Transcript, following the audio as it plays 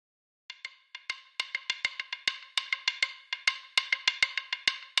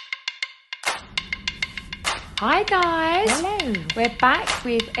Hi guys. Hello. We're back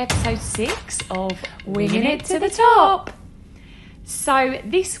with episode 6 of Winging It to the Top. So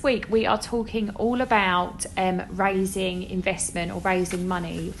this week we are talking all about raising investment or raising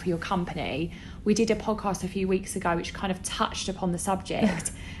money for your company. We did a podcast a few weeks ago which kind of touched upon the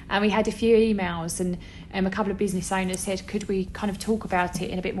subject and we had a few emails and a couple of business owners said, could we kind of talk about it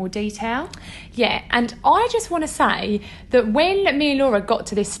in a bit more detail? Yeah, and I just want to say that when me and Laura got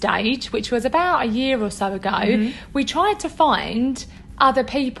to this stage, which was about a year or so ago, we tried to find other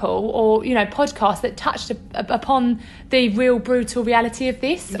people or, you know, podcasts that touched upon the real brutal reality of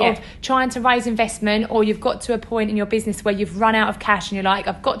this, of trying to raise investment, or you've got to a point in your business where you've run out of cash and you're like,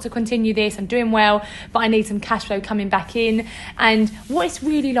 I've got to continue this, I'm doing well, but I need some cash flow coming back in, and what it's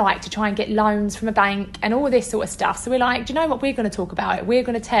really like to try and get loans from a bank and all this sort of stuff. So we're like, do you know what, we're going to talk about it. We're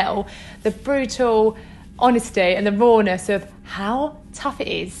going to tell the brutal honesty and the rawness of how tough it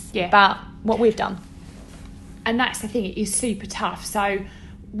is, but what we've done. And that's the thing, it is super tough. So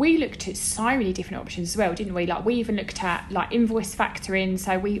we looked at so many different options as well, didn't we? Like we even looked at like invoice factoring.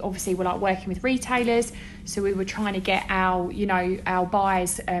 So we obviously were like working with retailers. So we were trying to get our, you know, our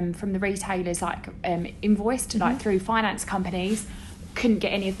buys from the retailers like invoiced like through finance companies. Couldn't get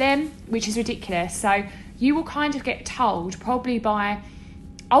any of them, which is ridiculous. So you will kind of get told probably by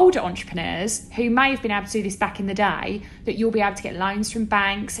older entrepreneurs who may have been able to do this back in the day that you'll be able to get loans from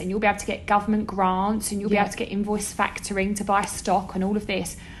banks and you'll be able to get government grants and you'll be able to get invoice factoring to buy stock and all of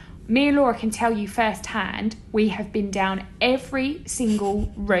this. Me and Laura can tell you firsthand, we have been down every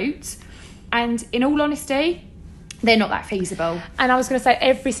single route, and in all honesty, they're not that feasible. And I was going to say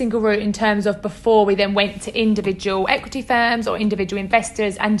every single route in terms of before we then went to individual equity firms or individual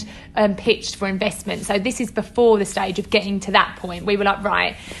investors and pitched for investment. So this is before the stage of getting to that point. We were like,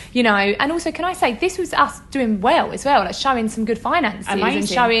 right, you know, and also can I say this was us doing well as well, like showing some good finances and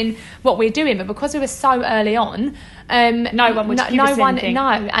showing what we're doing. But because we were so early on, no one would give us anything.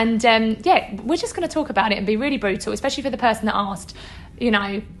 And we're just going to talk about it and be really brutal, especially for the person that asked, you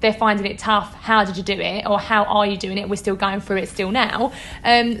know, they're finding it tough. How did you do it? Or how are you doing it? We're still going through it still now.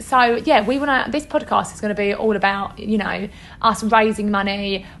 This podcast is going to be all about, you know, us raising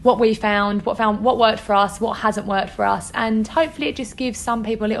money, what we found, what worked for us, what hasn't worked for us. And hopefully it just gives some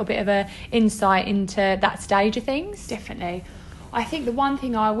people a little bit of a insight into that stage of things. Definitely. I think the one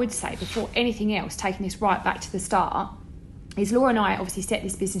thing I would say before anything else, taking this right back to the start, is Laura and I obviously set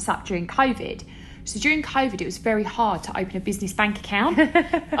this business up during COVID. So during COVID, it was very hard to open a business bank account.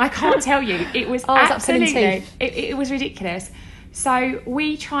 I can't tell you. It was absolutely, it was ridiculous. So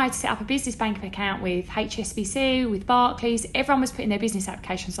we tried to set up a business bank account with HSBC, with Barclays. Everyone was putting their business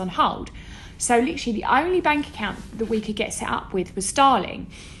applications on hold. So literally the only bank account that we could get set up with was Starling.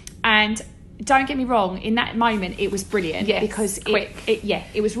 And don't get me wrong, in that moment, it was brilliant. Yes, because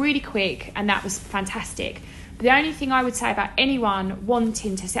it was really quick and that was fantastic. The only thing I would say about anyone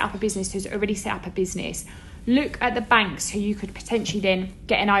wanting to set up a business who's already set up a business, look at the banks who you could potentially then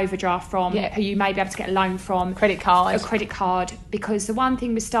get an overdraft from, who you may be able to get a loan from. A credit card. Because the one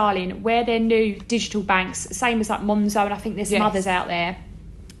thing with Starling, where they're new digital banks, same as like Monzo, and I think there's some others out there,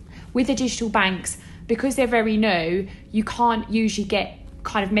 with the digital banks, because they're very new, you can't usually get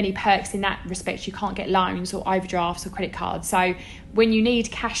kind of many perks in that respect. You can't get loans or overdrafts or credit cards. So when you need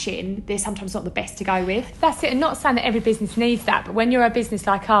cash in, they're sometimes not the best to go with. That's it. And not saying that every business needs that, but when you're a business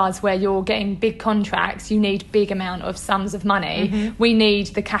like ours where you're getting big contracts, you need big amount of sums of money. We need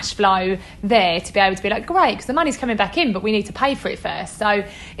the cash flow there to be able to be like, great, because the money's coming back in, but we need to pay for it first. So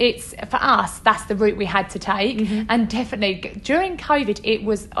it's, for us, that's the route we had to take. And definitely during COVID, it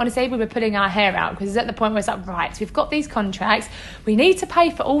was, honestly, we were pulling our hair out because it's at the point where it's like, right, so we've got these contracts, we need to pay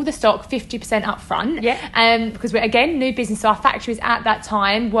for all the stock 50% up front. Because we're, again, new business, so our factories at that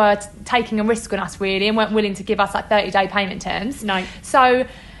time were taking a risk on us really and weren't willing to give us like 30-day payment terms. No. So,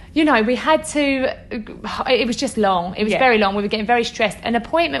 you know, we had to, it was just long. It was very long. We were getting very stressed. An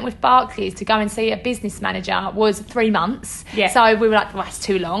appointment with Barclays to go and see a business manager was 3 months. So we were like, well, that's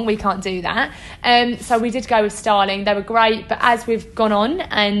too long. We can't do that. So we did go with Starling. They were great. But as we've gone on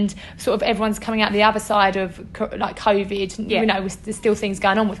and sort of everyone's coming out the other side of like COVID, you know, there's still things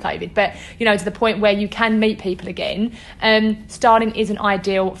going on with COVID. But, you know, to the point where you can meet people again, Starling isn't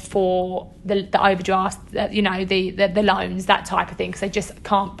ideal for the overdrafts, you know, the loans, that type of thing, because they just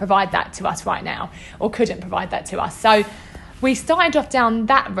can't provide that to us right now, or couldn't provide that to us. So we started off down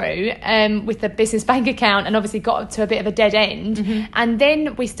that route with the business bank account, and obviously got to a bit of a dead end. And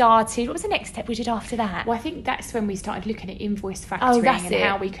then we started, what was the next step we did after that? Well, I think that's when we started looking at invoice factoring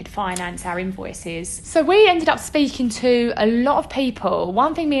how we could finance our invoices. So we ended up speaking to a lot of people.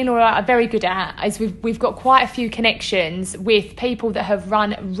 One thing me and Laura are very good at is we've got quite a few connections with people that have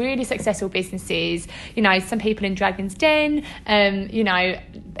run really successful businesses. You know, some people in Dragon's Den, you know,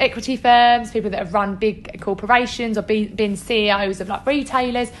 equity firms, people that have run big corporations or been CEOs of like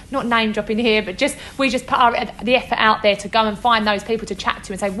retailers. Not name dropping here, but we just put the effort out there to go and find those people to chat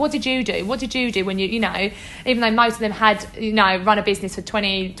to and say, what did you do? What did you do when you know, even though most of them had, you know, run a business for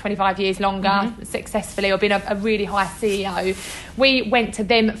 20, 25 years longer successfully or been a really high CEO, we went to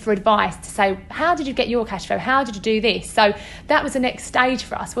them for advice to say, how did you get your cash flow? How did you do this? So that was the next stage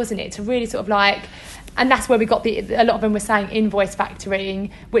for us, wasn't it? To really sort of like, and that's where we got a lot of them were saying invoice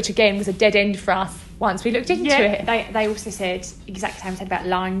factoring, which again was a dead end for us once we looked into it. They also said exactly the same about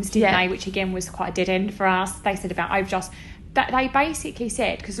loans, didn't they? Which again was quite a dead end for us. They said about overdrafts. That they basically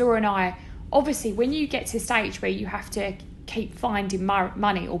said, because Laura and I, obviously when you get to a stage where you have to keep finding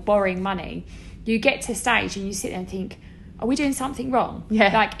money or borrowing money, you get to a stage and you sit there and think, are we doing something wrong?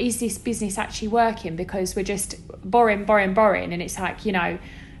 Yeah. Like, is this business actually working? Because we're just borrowing, and it's like, you know,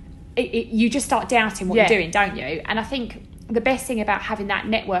 you just start doubting what you're doing, don't you? And I think the best thing about having that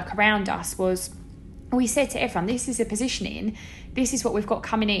network around us was we said to everyone, this is a positioning, this is what we've got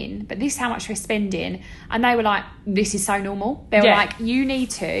coming in, but this is how much we're spending. And they were like, this is so normal. They were like,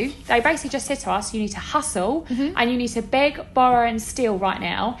 they basically just said to us, you need to hustle and you need to beg, borrow and steal right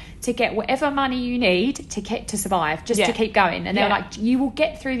now to get whatever money you need to survive, just to keep going. And they were like, you will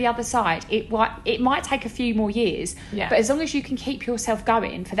get through the other side. It might take a few more years, but as long as you can keep yourself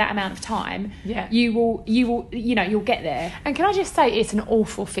going for that amount of time, you will, you know, you'll get there. And can I just say, it's an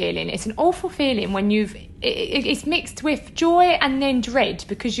awful feeling. It's an awful feeling when it's mixed with joy and then dread,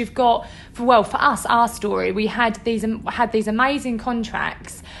 because you've got, for us, our story, we had these amazing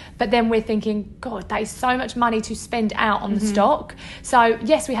contracts, but then we're thinking, God, that is so much money to spend out on the stock. So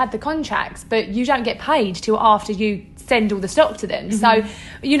yes, we had the contracts, but you don't get paid till after you send all the stock to them. So,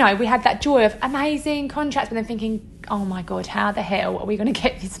 you know, we had that joy of amazing contracts, but then thinking, oh my God, how the hell are we going to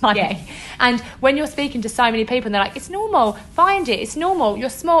get this money? And when you're speaking to so many people and they're like, it's normal, find it, it's normal, you're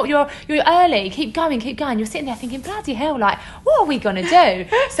small, you're early, keep going, you're sitting there thinking, bloody hell, like, what are we going to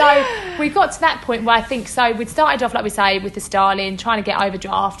do? So we got to that point where I think, so we'd started off, like we say, with the styling, trying to get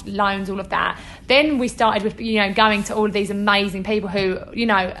overdraft, loans, all of that. Then we started with, you know, going to all of these amazing people who, you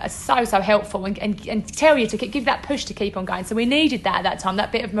know, are so helpful and tell you to give that push to keep on going. So we needed that at that time,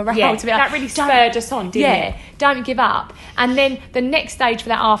 that bit of morale to be like, that really spurred us on, didn't it? Don't give up. And then the next stage for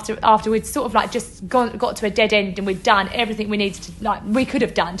that, after we'd sort of like just got to a dead end and we'd done everything we needed to, like we could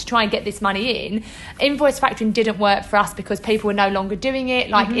have done to try and get this money in, invoice factoring didn't work for us because people were no longer doing it,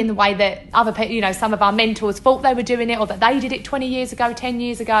 like in the way that other people, you know, some of our mentors thought they were doing it, or that they did it 20 years ago, 10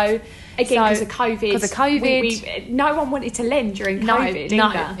 years ago. Again, because of COVID. No one wanted to lend during COVID.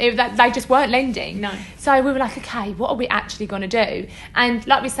 No, they just weren't lending. No. So we were like, okay, what are we actually going to do? And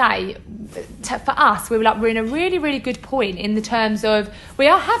like we say, for us, we were like, we're in a really, really good point in the terms of we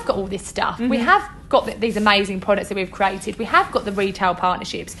have got all this stuff. We have got these amazing products that we've created. We have got the retail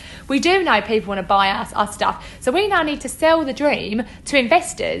partnerships. We do know people want to buy our stuff. So we now need to sell the dream to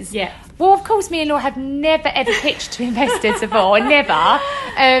investors. Yeah. Well, of course, me and Laura have never, ever pitched to investors before. Never.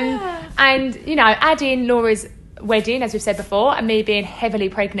 And, you know, add in Laura's wedding, as we've said before, and me being heavily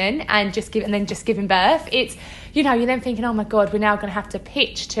pregnant and just giving birth. It's, you know, you're then thinking, oh my God, we're now going to have to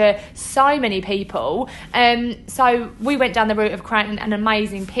pitch to so many people. So we went down the route of creating an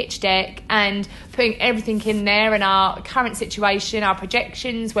amazing pitch deck and putting everything in there and our current situation, our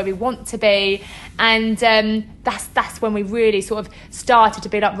projections, where we want to be. And that's when we really sort of started to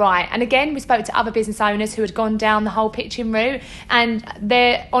be like, right. And again, we spoke to other business owners who had gone down the whole pitching route, and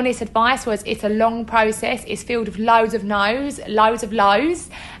their honest advice was, it's a long process. It's filled with loads of no's, loads of lows,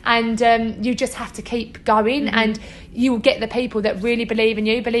 and you just have to keep going. And you will get the people that really believe in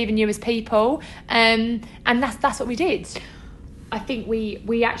you as people, and that's what we did. I think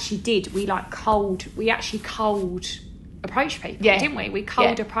we actually did. We actually cold approached people, didn't we? We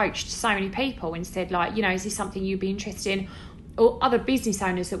cold approached so many people and said, like, you know, is this something you'd be interested in? Or other business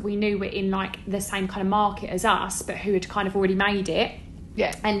owners that we knew were in like the same kind of market as us, but who had kind of already made it.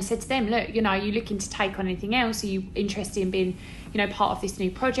 Yeah. And said to them, look, you know, are you looking to take on anything else? Are you interested in being, you know, part of this new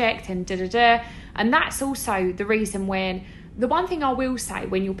project and And that's also the reason when, the one thing I will say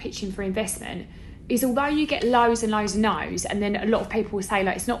when you're pitching for investment is, although you get loads and loads of no's, and then a lot of people will say,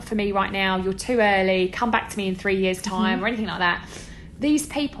 like, it's not for me right now, you're too early, come back to me in 3 years' time, or anything like that, these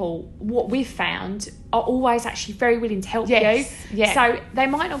people, what we've found, are always actually very willing to help you. Yeah. So they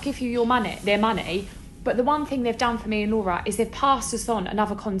might not give you their money, but the one thing they've done for me and Laura is they've passed us on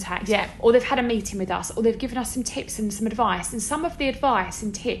another contact, or they've had a meeting with us, or they've given us some tips and some advice. And some of the advice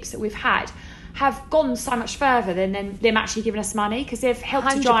and tips that we've had have gone so much further than them actually giving us money, because they've helped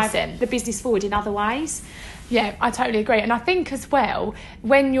 100%. to drive the business forward in other ways. Yeah, I totally agree. And I think as well,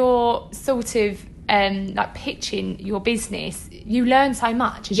 when you're sort of like pitching your business, you learn so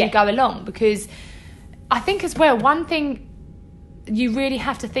much as you go along, because I think as well, one thing you really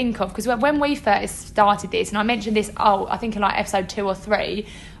have to think of, because when we first started this, and I mentioned this, I think in like episode 2 or 3,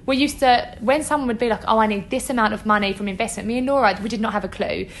 we used to, when someone would be like, I need this amount of money from investment, me and Laura, we did not have a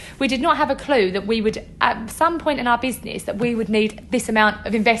clue. We did not have a clue that we would, at some point in our business, that we would need this amount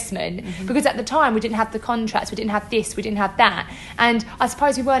of investment, because at the time we didn't have the contracts, we didn't have this, we didn't have that. And I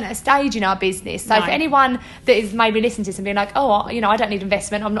suppose we weren't at a stage in our business. So for anyone that is maybe listening to this and being like, I don't need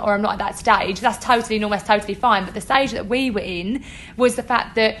investment, I'm not at that stage, that's totally and almost totally fine. But the stage that we were in was the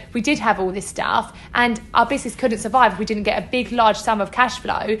fact that we did have all this stuff, and our business couldn't survive if we didn't get a big, large sum of cash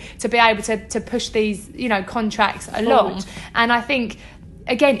flow to be able to push these, contracts along. And I think,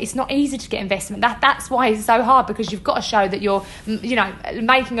 again, it's not easy to get investment. That's why it's so hard, because you've got to show that you're,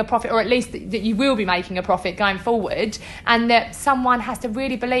 making a profit, or at least that you will be making a profit going forward, and that someone has to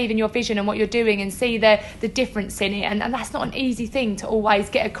really believe in your vision and what you're doing and see the difference in it. And that's not an easy thing to always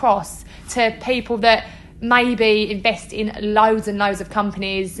get across to people that maybe invest in loads and loads of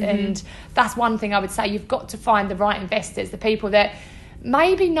companies. And that's one thing I would say. You've got to find the right investors, the people that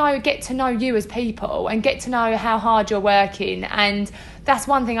maybe get to know you as people and get to know how hard you're working. And that's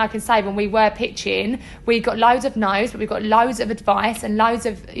one thing I can say. When we were pitching, we got loads of no's, but we got loads of advice and loads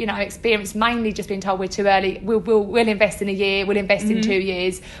of experience, mainly just being told we're too early, we'll invest in a year, we'll invest in 2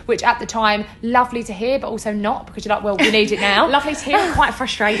 years, which at the time, lovely to hear, but also not, because you're like, well, we need it now. Lovely to hear, quite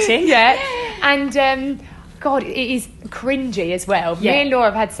frustrating. And God, it is cringy as well. Me and Laura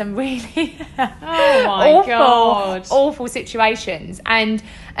have had some really awful situations. And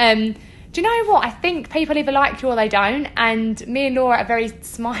do you know what? I think people either like you or they don't. And me and Laura are very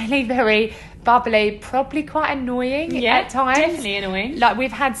smiley, very bubbly, probably quite annoying at times. Definitely annoying. Like,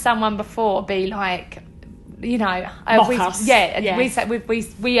 we've had someone before be like, mock us.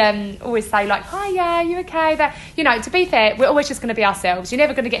 We always say like, hi, you okay? But to be fair, we're always just going to be ourselves. You're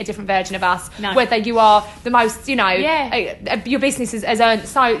never going to get a different version of us. No. Whether you are the most, your business has earned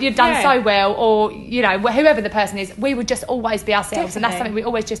so, you've done so well, or whoever the person is, we would just always be ourselves. Definitely. And that's something we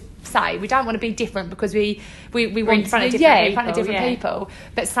always just say. We don't want to be different, because we want in front of different people.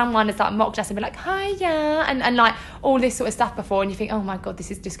 But someone has like mocked us and been like, hi, and like all this sort of stuff before, and you think, oh my God,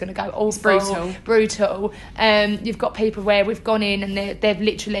 this is just going to go all brutal. You've got people where we've gone in and they've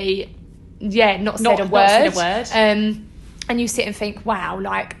literally not said a word. And you sit and think, wow,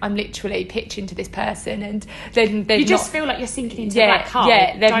 like, I'm literally pitching to this person, and then you just feel like you're sinking into a black hole.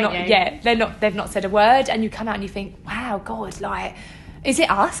 They've not said a word, and you come out and you think, wow, God, like, is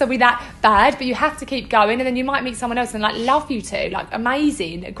it us? Are we that bad? But you have to keep going, and then you might meet someone else and like love you too, like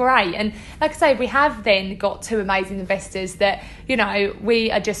amazing, great. And like I say, we have then got 2 amazing investors that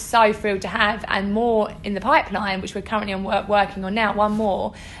we are just so thrilled to have, and more in the pipeline, which we're currently working on now, one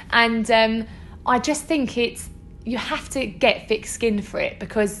more. And I just think you have to get thick skin for it,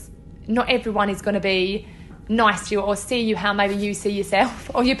 because not everyone is going to be nice to you or see you how maybe you see yourself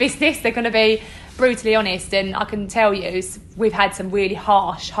or your business. They're going to be brutally honest. And I can tell you, we've had some really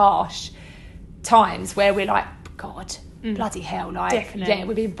harsh times where we're like, God, bloody hell, like, definitely.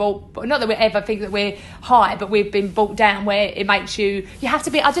 We've been bought, not that we ever think that we're high, but we've been brought down where it makes you have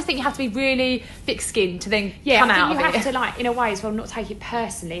to be, I just think you have to be really thick-skinned to then come out of it. You have to, like, in a way as well, not take it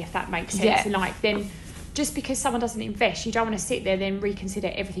personally, if that makes sense. And like, then just because someone doesn't invest, you don't want to sit there then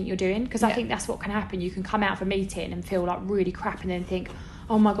reconsider everything you're doing, because I think that's what can happen. You can come out of a meeting and feel like really crap, and then think,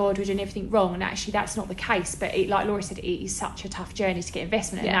 oh my God, we're doing everything wrong. And actually that's not the case. But like Laura said, it is such a tough journey to get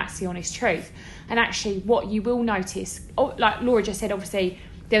investment, and that's the honest truth. And actually what you will notice, like Laura just said, obviously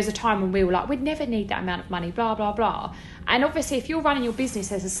there was a time when we were like, we'd never need that amount of money, blah blah blah. And obviously if you're running your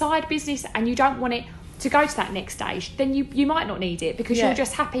business as a side business and you don't want it to go to that next stage, then you might not need it, because you're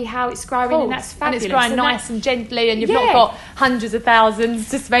just happy how it's growing, and that's fabulous. And it's growing nice and gently, and you've not got hundreds of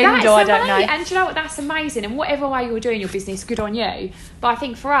thousands to spend, or I don't know. And do you know what? That's amazing. And whatever way you're doing your business, good on you. But I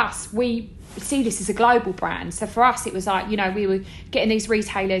think for us, we see this as a global brand. So for us, it was like, we were getting these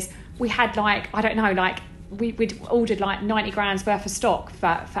retailers. We had like, I don't know, like we'd ordered like 90 grand's worth of stock for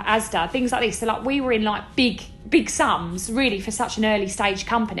Asda, things like this. So like we were in like big sums really for such an early stage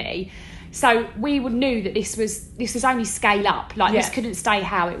company. So we knew that this was only scale up, like this couldn't stay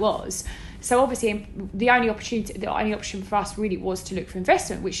how it was. So obviously the only option for us really was to look for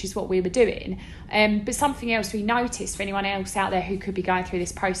investment, which is what we were doing. But something else we noticed for anyone else out there who could be going through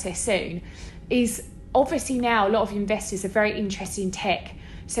this process soon is obviously now a lot of investors are very interested in tech.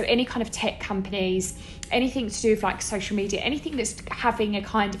 So any kind of tech companies, anything to do with like social media, anything that's having a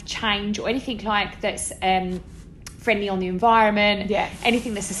kind of change, or anything like that's friendly on the environment,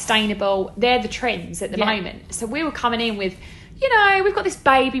 anything that's sustainable, they're the trends at the moment. So we were coming in with, we've got this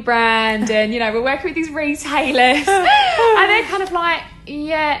baby brand and, we're working with these retailers. And they're kind of like,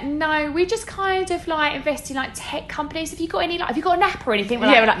 we just kind of like invest in like tech companies. Have you got any, have you got an app or anything?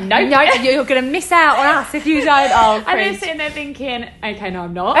 We're like, no, you're going to miss out on us if you don't. Oh, and they're sitting there thinking, okay, no,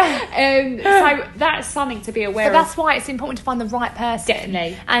 I'm not. So that's something to be aware of. But that's why it's important to find the right person.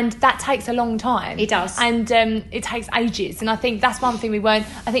 Definitely. And that takes a long time. It does. And it takes ages. And I think that's one thing I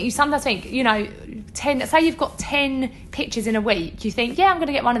think you sometimes think, say you've got 10 pictures in a week, you think, I'm going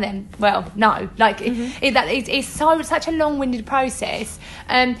to get one of them. Well, no. Like, it's such a long-winded process.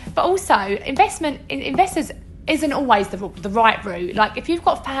 But also, investors isn't always the right route. Like, if you've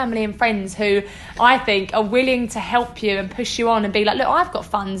got family and friends who I think are willing to help you and push you on and be like, look, I've got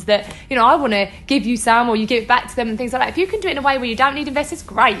funds that, I want to give you some, or you give it back to them and things like that. If you can do it in a way where you don't need investors,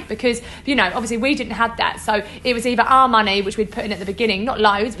 great, because, obviously we didn't have that. So it was either our money, which we'd put in at the beginning, not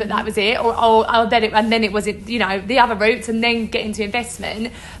loads, but that was it, or then it was, the other routes, and then get into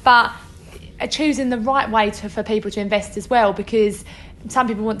investment. But choosing the right way for people to invest as well, because some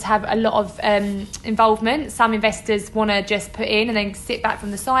people want to have a lot of involvement. Some investors want to just put in and then sit back from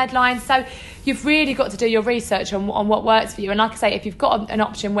the sidelines. So you've really got to do your research on what works for you. And like I say, if you've got an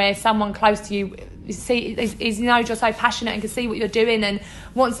option where someone close to you knows you're so passionate and can see what you're doing and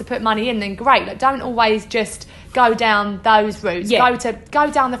wants to put money in, then great. Like, don't always just go down those routes.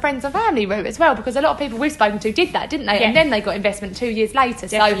 Go down the friends and family route as well, because a lot of people we've spoken to did that, didn't they? And then they got investment 2 years later.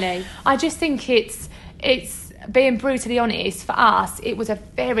 Definitely. So I just think it's being brutally honest, for us, it was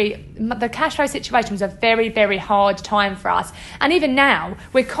the cash flow situation was a very, very hard time for us. And even now,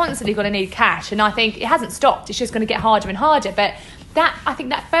 we're constantly going to need cash. And I think it hasn't stopped. It's just going to get harder and harder. But I think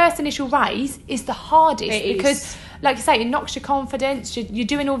that first initial raise is the hardest, because like you say, it knocks your confidence. You're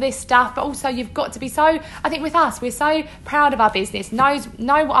doing all this stuff, but also you've got to be so. I think with us, we're so proud of our business. Know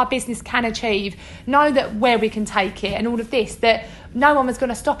what our business can achieve. Know that where we can take it, and all of this. That no one was going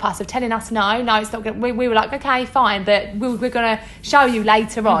to stop us of telling us no, it's not going. We were like, okay, fine, but we're going to show you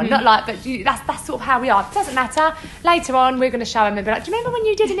later on. Not like, but that's sort of how we are. It doesn't matter. Later on, we're going to show them and be like, do you remember when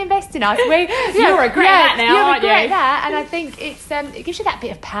you did an invest in us? You're regret that now, aren't you? You regret that, and I think it gives you that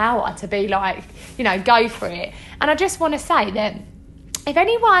bit of power to be like, go for it. And I just want to say that if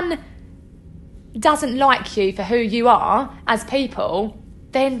anyone doesn't like you for who you are as people,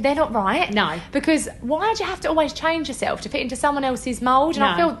 then they're not right. No. Because why do you have to always change yourself to fit into someone else's mould? And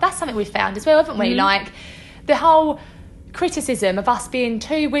I feel that's something we've found as well, haven't we? Like, the whole criticism of us being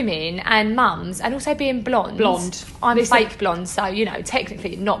two women and mums, and also being blonde. I'm fake blonde, so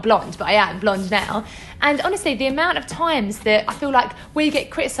technically not blonde, but I am blonde now. And honestly, the amount of times that I feel like we get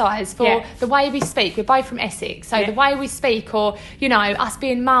criticised for the way we speak. We're both from Essex, so the way we speak, or us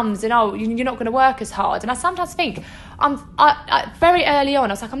being mums, and you're not going to work as hard. And I sometimes think, I very early on,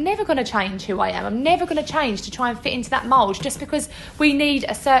 I was like, I'm never going to change who I am. I'm never going to change to try and fit into that mould, just because we need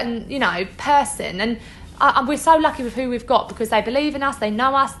a certain person. And we're so lucky with who we've got, because they believe in us, they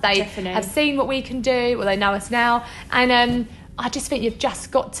know us, they have seen what we can do, or they know us now. And I just think you've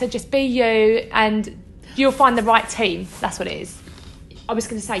just got to just be you, and you'll find the right team. That's what it is. I was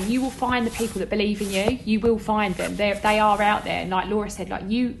going to say, you will find the people that believe in you. You will find them. They are out there. And like Laura said, like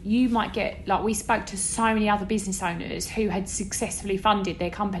you might get, like, we spoke to so many other business owners who had successfully funded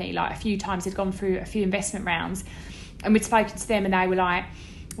their company. Like, a few times they'd gone through a few investment rounds, and we'd spoken to them, and they were like,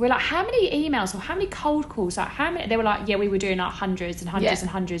 how many emails or how many cold calls? Like, how many? They were like, we were doing like hundreds and hundreds and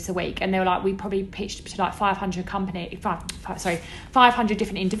hundreds a week. And they were like, we probably pitched to like 500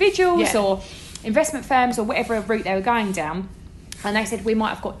 different individuals or investment firms or whatever route they were going down. And they said we might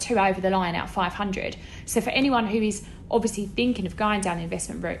have got 2 over the line out of 500. So for anyone who is obviously thinking of going down the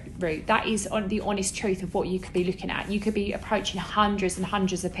investment route, that is on the honest truth of what you could be looking at. You could be approaching hundreds and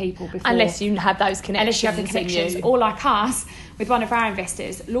hundreds of people before, unless you have those connections. Unless you have the connections, or like us with one of our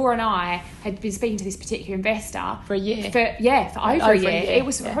investors, Laura and I had been speaking to this particular investor for a year. For over a year. It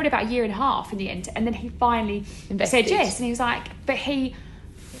was probably about a year and a half in the end, and then he finally said yes. And he was like,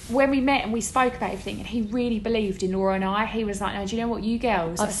 when we met and we spoke about everything, and he really believed in Laura and I. He was like, no, do you know what, you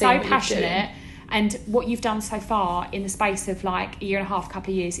girls are so passionate, and what you've done so far in the space of like a year and a half,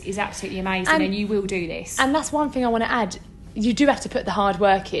 couple of years is absolutely amazing, and you will do this. And that's one thing I want to add. you do have to put the hard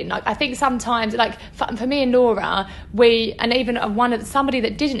work in. Like, I think sometimes, like for me and Laura, and even somebody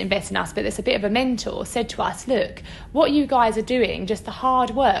that didn't invest in us, but that's a bit of a mentor, said to us, look, what you guys are doing, just the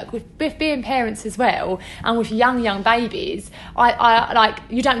hard work with being parents as well, and with young babies. I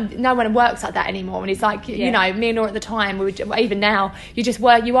like, no one works like that anymore. And it's like, you know, me and Laura at the time, even now,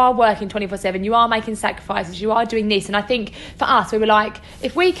 you are working 24/7, you are making sacrifices, you are doing this. And I think for us, we were like,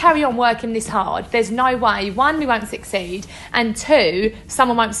 if we carry on working this hard, there's no way, one, we won't succeed, and two,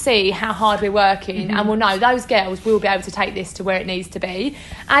 someone won't see how hard we're working, and will know those girls will be able to take this to where it needs to be.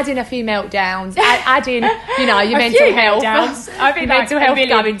 Add in a few meltdowns, add in, you know, your mental health. I mean, mental health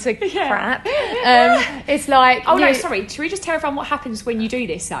going to crap. It's like, no, sorry. Should we just tell everyone what happens when you do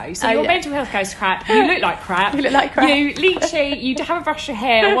this though? So your mental health goes to crap. You look like crap. You look like crap. You literally, you haven't brushed your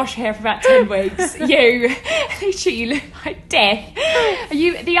hair or washed your hair for about 10 weeks. You look like death.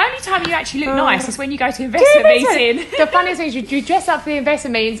 The only time you actually look nice is when you go to investment meeting. The funniest thing is you dress up for the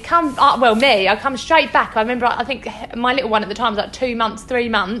investment meetings, I come straight back. I remember, I think my little one at the time was like 2 months, 3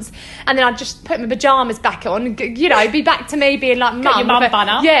 months, and then I'd just put my pyjamas back on, you know, be back to me being like mum. Your mum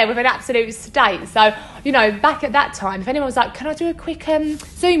banner. Yeah, with an absolute state. So, you know, back at that time, if anyone was like, can I do a quick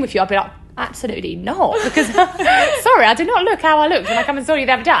Zoom with you? I'd be like, absolutely not, because sorry, I did not look how I looked when I come and saw you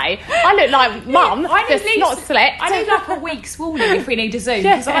the other day. I look like mum that's not slept. I need like a week's warning if we need a Zoom,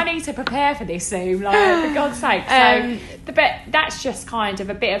 because I need to prepare for this Zoom, like, for God's sake. But that's just kind of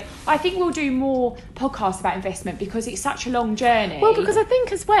a bit of, I think we'll do more podcasts about investment because it's such a long journey. Well, because I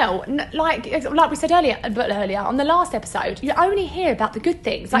think as well, like we said earlier on the last episode, you only hear about the good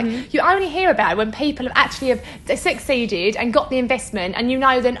things. Like, you only hear about it when people have succeeded and got the investment, and you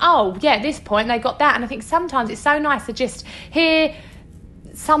know then, oh yeah, at this point they got that. And I think sometimes it's so nice to just hear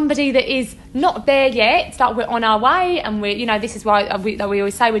somebody that is not there yet. It's like we're on our way, and we, you know, this is why we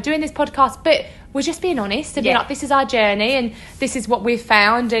always say we're doing this podcast, but we're just being honest and being like, this is our journey and this is what we've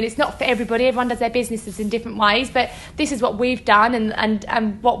found, and it's not for everybody. Everyone does their businesses in different ways, but this is what we've done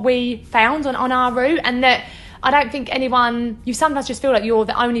and what we found on our route. And that I don't think you sometimes just feel like you're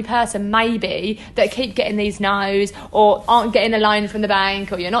the only person maybe that keep getting these no's, or aren't getting a loan from the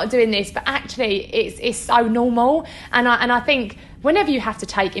bank, or you're not doing this, but actually it's so normal. And I think whenever you have to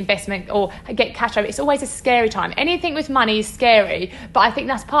take investment or get cash flow, it's always a scary time. Anything with money is scary, but I think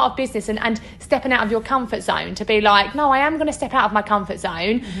that's part of business, and stepping out of your comfort zone to be like, no, I am going to step out of my comfort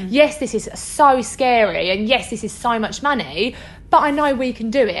zone. Yes, this is so scary, and yes, this is so much money, but I know we can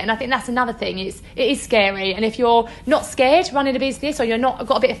do it. And I think that's another thing. It is scary, and if you're not scared running a business, or you're not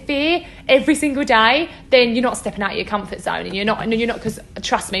got a bit of fear every single day, then you're not stepping out of your comfort zone, and you're not, because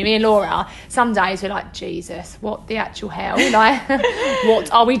trust me and Laura, some days we're like, Jesus, what the actual hell, like,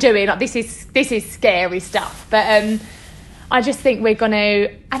 what are we doing? Like, this is scary stuff. But I just think we're going to,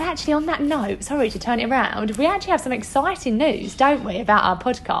 and actually on that note, sorry to turn it around, we actually have some exciting news, don't we, about our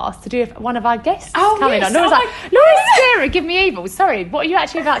podcast to do with one of our guests coming on. Laura's Laura's scary, give me evil. Sorry, what are you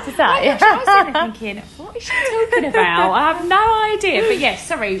actually about to say? I was thinking, what is she talking about? I have no idea. But yes,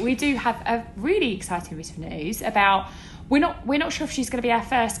 sorry, we do have a really exciting bit of news about, we're not sure if she's going to be our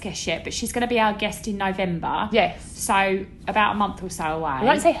first guest yet, but she's going to be our guest in November. Yes. So about a month or so away. I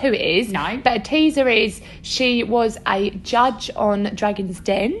won't say who it is. No. But a teaser is she was a judge on Dragon's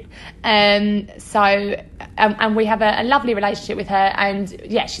Den. So we have a lovely relationship with her. And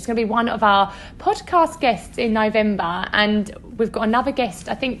yeah, she's going to be one of our podcast guests in November. And we've got another guest,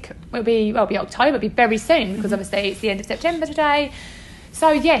 I think it'll be October, it'll be very soon, because obviously it's the end of September today. So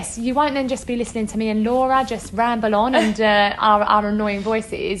yes, you won't then just be listening to me and Laura just ramble on and our annoying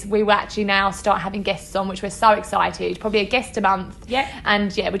voices. We will actually now start having guests on, which we're so excited. Probably a guest a month. Yeah.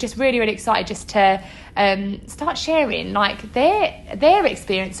 And yeah, we're just really, really excited just to start sharing like their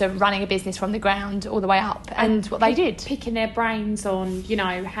experience of running a business from the ground all the way up, and what they did. Picking their brains on, you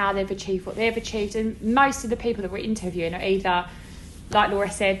know, how they've achieved what they've achieved. And most of the people that we're interviewing are either, like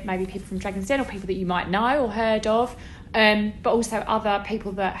Laura said, maybe people from Dragon's Den, or people that you might know or heard of. But also other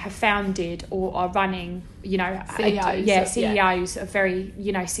people that have founded or are running, you know, CEOs of very,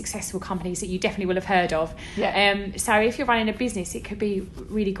 you know, successful companies that you definitely will have heard of. Yeah. So if you're running a business, it could be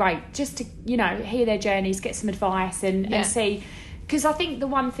really great just to, you know, hear their journeys, get some advice and see. Because I think the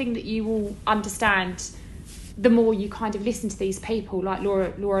one thing that you will understand the more you kind of listen to these people like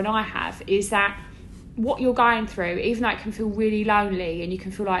Laura and I have, is that what you're going through, even though it can feel really lonely and you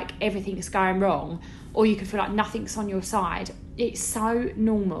can feel like everything's going wrong, or you can feel like nothing's on your side, it's so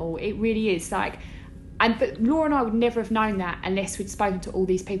normal. It really is. Like, but Laura and I would never have known that unless we'd spoken to all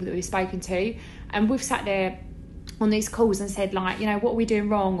these people that we've spoken to, and we've sat there on these calls and said, like, you know, what are we doing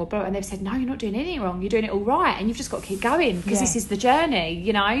wrong, and they've said, no, you're not doing anything wrong, you're doing it all right, and you've just got to keep going, because this is the journey,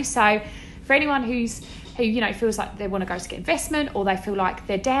 you know. So for anyone who's who, you know, feels like they want to go to get investment, or they feel like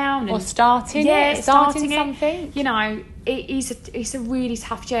they're down. Or starting something. You know, it's a really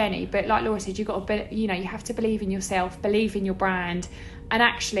tough journey. But like Laura said, you've got to, you know, you have to believe in yourself, believe in your brand. And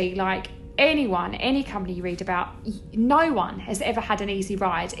actually, like, any company you read about, no one has ever had an easy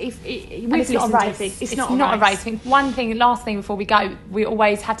ride. It's not a race. It's not a race. I think last thing before we go, we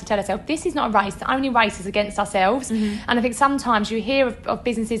always have to tell ourselves, this is not a race. The only race is against ourselves. And I think sometimes you hear of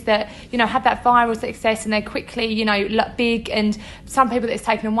businesses that, you know, have that viral success and they're quickly, you know, look big, and some people that it's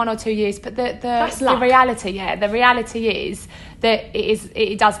taken them 1 or 2 years. But the reality is that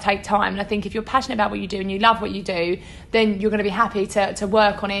it does take time. And I think if you're passionate about what you do and you love what you do, then you're going to be happy to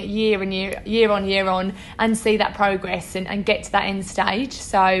work on it year on and see that progress and get to that end stage.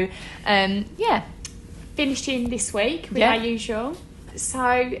 So finishing this week with our usual.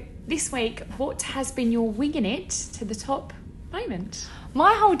 So this week, what has been your winging it to the top moment?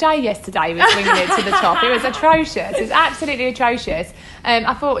 My whole day yesterday was winging it to the top. It was atrocious. It was absolutely atrocious.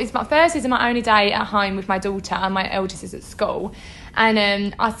 I thought it's my only day at home with my daughter, and my eldest is at school.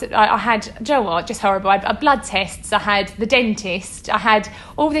 And I had, do you know what, just horrible. I had blood tests, I had the dentist, I had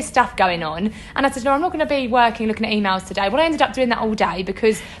all this stuff going on. And I said, no, I'm not going to be looking at emails today. Well, I ended up doing that all day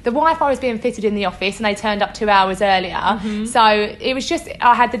because the Wi-Fi was being fitted in the office and they turned up 2 hours earlier. So it was just,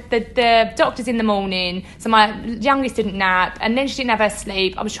 I had the doctors in the morning, so my youngest didn't nap, and then she didn't have her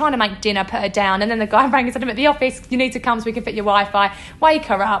sleep. I was trying to make dinner, put her down, and then the guy rang and said, I'm at the office, you need to come so we can fit your Wi-Fi, wake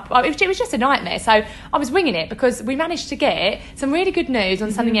her up. It was just a nightmare. So I was winging it because we managed to get some really good news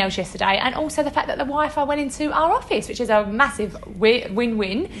on something else yesterday, and also the fact that the Wi-Fi went into our office, which is a massive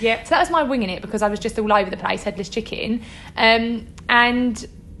win-win. Yep. So that was my winging it, because I was just all over the place, headless chicken. And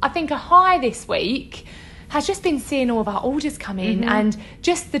I think a high this week has just been seeing all of our orders come in, and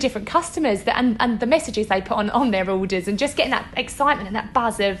just the different customers and the messages they put on their orders, and just getting that excitement and that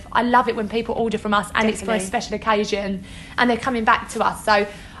buzz of, I love it when people order from us and it's for a special occasion and they're coming back to us. So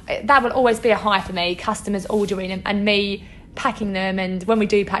that will always be a high for me, customers ordering and me packing them, and when we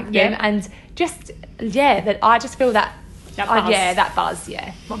do pack them, and just that I just feel that buzz. That buzz.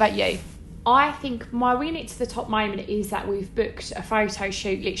 What about you? I think my winging it to the top moment is that we've booked a photo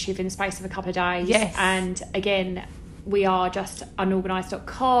shoot literally within the space of a couple of days. Yes. And again, we are just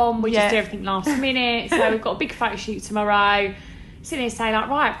unorganised.com. We just do everything last minute. So we've got a big photo shoot tomorrow. Sitting there saying, like,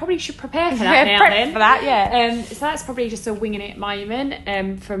 right, probably should prepare for that now then. For that, so that's probably just a winging it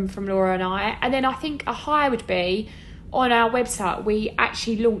moment from Laura and I. And then I think a high would be, on our website, we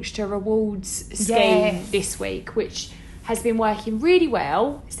actually launched a rewards scheme this week, which has been working really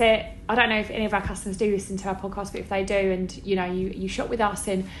well. So I don't know if any of our customers do listen to our podcast, but if they do, and you know you shop with us,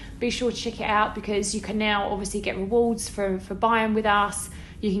 then be sure to check it out, because you can now obviously get rewards for buying with us.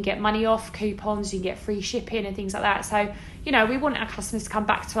 You can get money off coupons, you can get free shipping and things like that. So, you know, we want our customers to come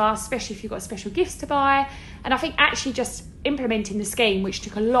back to us, especially if you've got special gifts to buy. And I think actually just implementing the scheme, which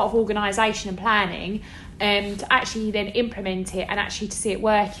took a lot of organisation and planning, to actually then implement it and actually to see it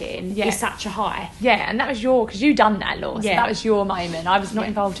working is such a high. Yeah, and that was because you done that, Laura. So that was your moment. I was not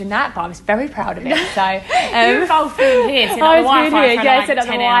involved in that, but I was very proud of it. So you were involved in here, setting up the Wi-Fi for like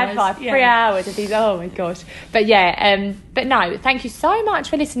 10 hours. 3 hours of these. Oh my gosh. But but no, thank you so much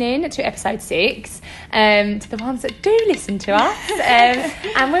for listening to episode 6. To the ones that do listen to us,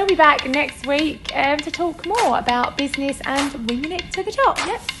 and we'll be back next week to talk more about business and winging it to the top.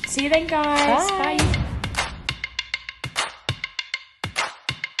 See you then, guys. Bye.